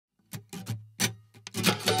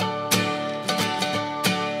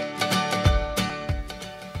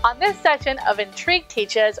this session of Intrigue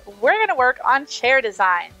Teaches, we're going to work on chair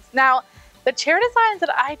designs. Now, the chair designs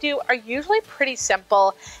that I do are usually pretty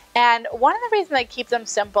simple, and one of the reasons I keep them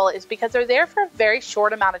simple is because they're there for a very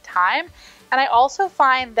short amount of time. And I also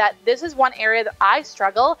find that this is one area that I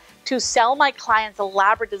struggle to sell my clients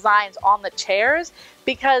elaborate designs on the chairs,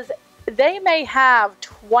 because they may have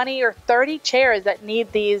 20 or 30 chairs that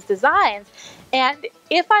need these designs. And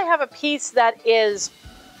if I have a piece that is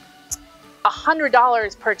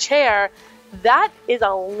 $100 per chair, that is a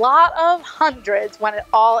lot of hundreds when it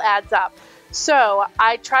all adds up. So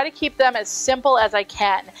I try to keep them as simple as I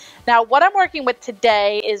can. Now, what I'm working with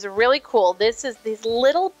today is really cool. This is these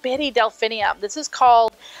little bitty delphinium. This is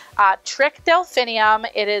called Trick Delphinium.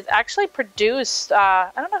 It is actually produced, I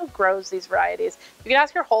don't know who grows these varieties. You can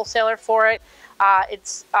ask your wholesaler for it.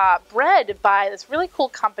 It's bred by this really cool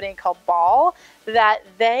company called Ball, that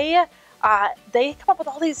they come up with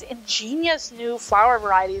all these ingenious new flower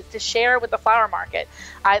varieties to share with the flower market.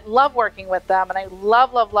 I love working with them, and I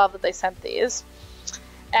love, love, love that they sent these.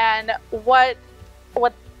 And what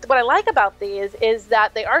I like about these is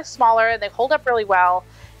that they are smaller and they hold up really well.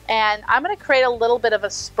 And I'm going to create a little bit of a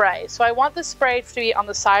spray. So I want the spray to be on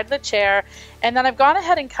the side of the chair, and then I've gone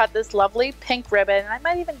ahead and cut this lovely pink ribbon, and I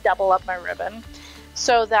might even double up my ribbon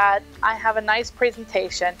so that I have a nice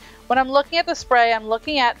presentation. When I'm looking at the spray, I'm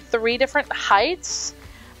looking at 3 different heights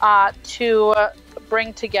to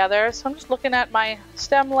bring together. So I'm just looking at my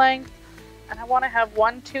stem length, and I want to have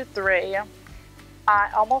 1, 2, 3,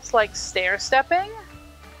 almost like stair stepping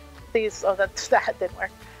these. Oh, that didn't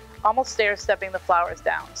work. Almost stair stepping the flowers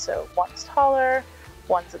down. So one's taller,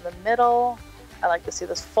 one's in the middle. I like to see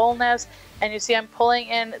this fullness. And you see I'm pulling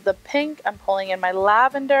in the pink, I'm pulling in my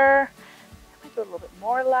lavender. I might do a little bit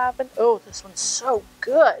more lavender. Oh, this one's so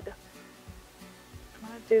good. I'm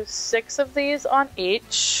going to do 6 of these on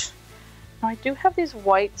each. Now I do have these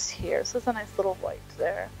whites here. So there's a nice little white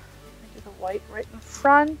there. Let me do the white right in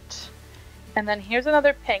front. And then here's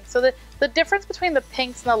another pink. So the difference between the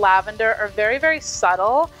pinks and the lavender are very, very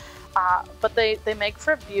subtle. But they make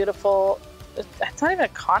for a beautiful, it's not even a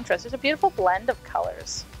contrast, it's a beautiful blend of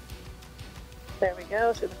colors. There we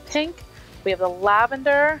go. So the pink, we have the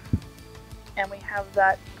lavender, and we have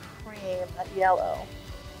that cream, that yellow.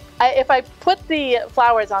 If I put the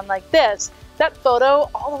flowers on like this, that photo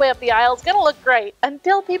all the way up the aisle is going to look great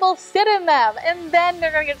until people sit in them, and then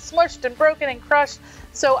they're going to get smushed and broken and crushed.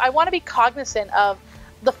 So I want to be cognizant of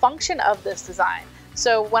the function of this design.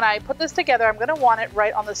 So when I put this together, I'm going to want it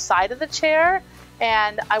right on the side of the chair,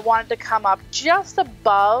 and I want it to come up just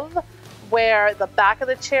above where the back of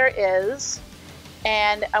the chair is,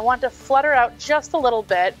 and I want to flutter out just a little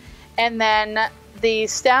bit, and then the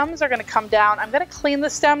stems are going to come down. I'm going to clean the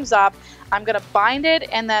stems up, I'm going to bind it,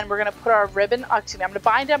 and then we're going to put our ribbon, excuse me, I'm going to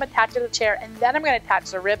bind it, I'm going to attach it to the chair, and then I'm going to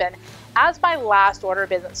attach the ribbon as my last order of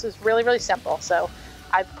business. It's really, really simple. So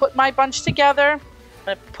I put my bunch together, I'm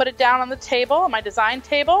going to put it down on the table, on my design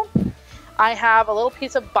table. I have a little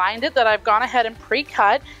piece of Bind It that I've gone ahead and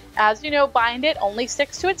pre-cut. As you know, Bind It only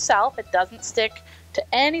sticks to itself. It doesn't stick to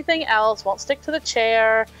anything else, won't stick to the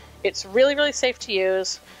chair. It's really, really safe to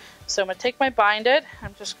use. So I'm going to take my Bind It.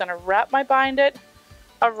 I'm just going to wrap my Bind It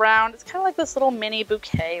around. It's kind of like this little mini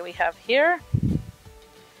bouquet we have here. I'm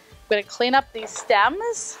going to clean up these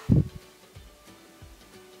stems.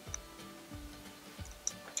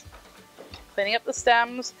 Cleaning up the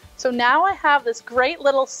stems. So now I have this great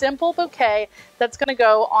little simple bouquet that's going to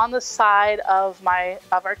go on the side of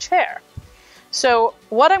our chair. So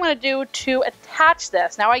what I'm going to do to attach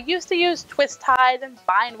this, now I used to use twist ties and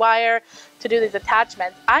bind wire to do these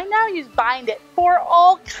attachments. I now use Bind It for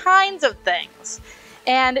all kinds of things.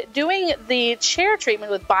 And doing the chair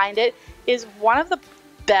treatment with Bind It is one of the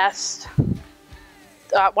best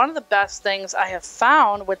things I have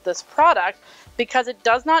found with this product, because it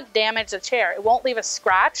does not damage the chair. It won't leave a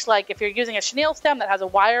scratch, like if you're using a chenille stem that has a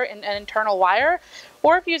wire, an internal wire,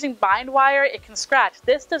 or if you're using bind wire, it can scratch.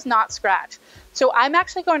 This does not scratch. So I'm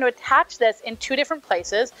actually going to attach this in 2 different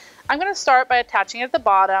places. I'm going to start by attaching it at the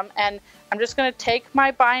bottom, and I'm just going to take my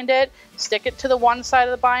Bind It, stick it to the one side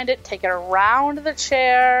of the Bind It, take it around the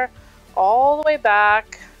chair, all the way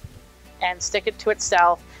back, and stick it to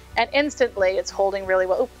itself. And instantly it's holding really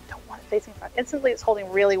well. Oh, don't want it facing front. Instantly it's holding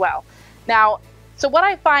really well. Now, so what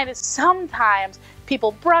I find is sometimes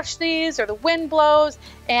people brush these or the wind blows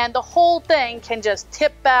and the whole thing can just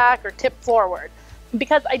tip back or tip forward.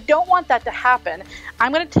 Because I don't want that to happen,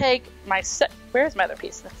 I'm going to take my where's my other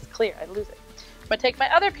piece? That's clear, I lose it. I'm going to take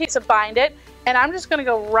my other piece of Bind It, and I'm just going to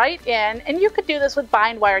go right in, and you could do this with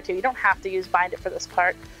bind wire too. You don't have to use Bind It for this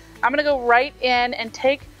part. I'm going to go right in and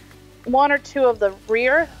take 1 or 2 of the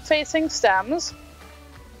rear facing stems,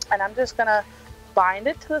 and I'm just gonna bind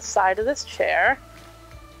it to the side of this chair.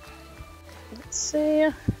 Let's see.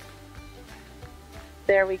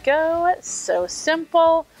 There we go. So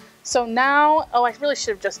simple. So now, oh, I really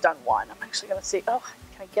should have just done one. I'm actually gonna see. Oh,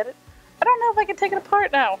 can I get it? I don't know if I can take it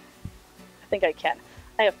apart now. I think I can.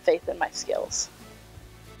 I have faith in my skills.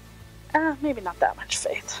 Maybe not that much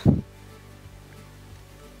faith.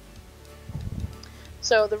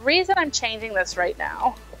 So the reason I'm changing this right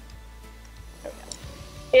now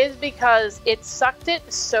is because it sucked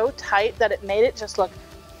it so tight that it made it just look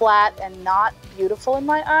flat and not beautiful in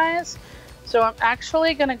my eyes. So I'm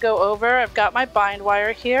actually going to go over, I've got my bind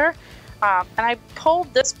wire here, and I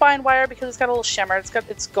pulled this bind wire because it's got a little shimmer.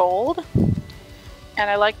 It's gold, and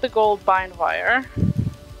I like the gold bind wire.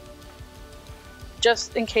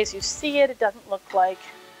 Just in case you see it, it doesn't look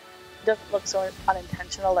so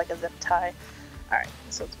unintentional like a zip tie. All right,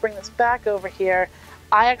 so let's bring this back over here.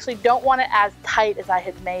 I actually don't want it as tight as I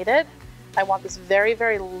had made it. I want this very,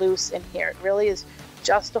 very loose in here. It really is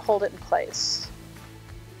just to hold it in place.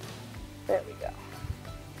 There we go.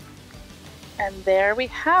 And there we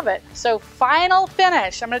have it. So final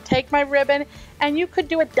finish. I'm going to take my ribbon, and you could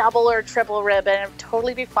do a double or a triple ribbon. It would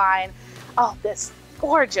totally be fine. Oh, this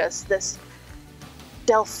gorgeous, this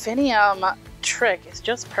delphinium trick is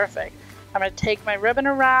just perfect. I'm going to take my ribbon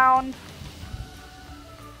around.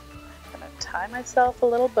 I'm going to tie myself a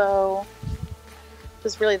little bow.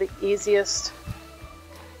 This is really the easiest.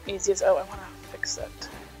 Oh, I want to fix it.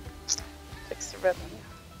 Fix the ribbon.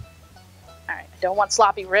 All right, I don't want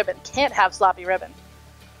sloppy ribbon. Can't have sloppy ribbon.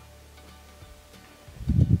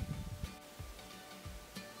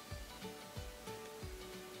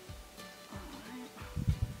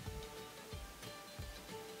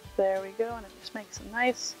 There we go, and it just makes some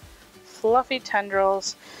nice fluffy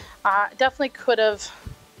tendrils. Definitely could have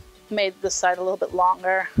made this side a little bit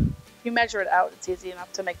longer. If you measure it out, it's easy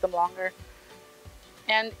enough to make them longer.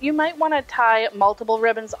 And you might want to tie multiple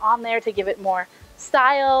ribbons on there to give it more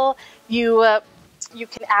style. You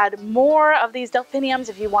can add more of these delphiniums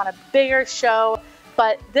if you want a bigger show,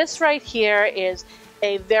 but this right here is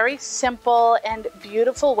a very simple and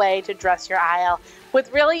beautiful way to dress your aisle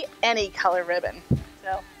with really any color ribbon.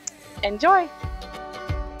 So enjoy!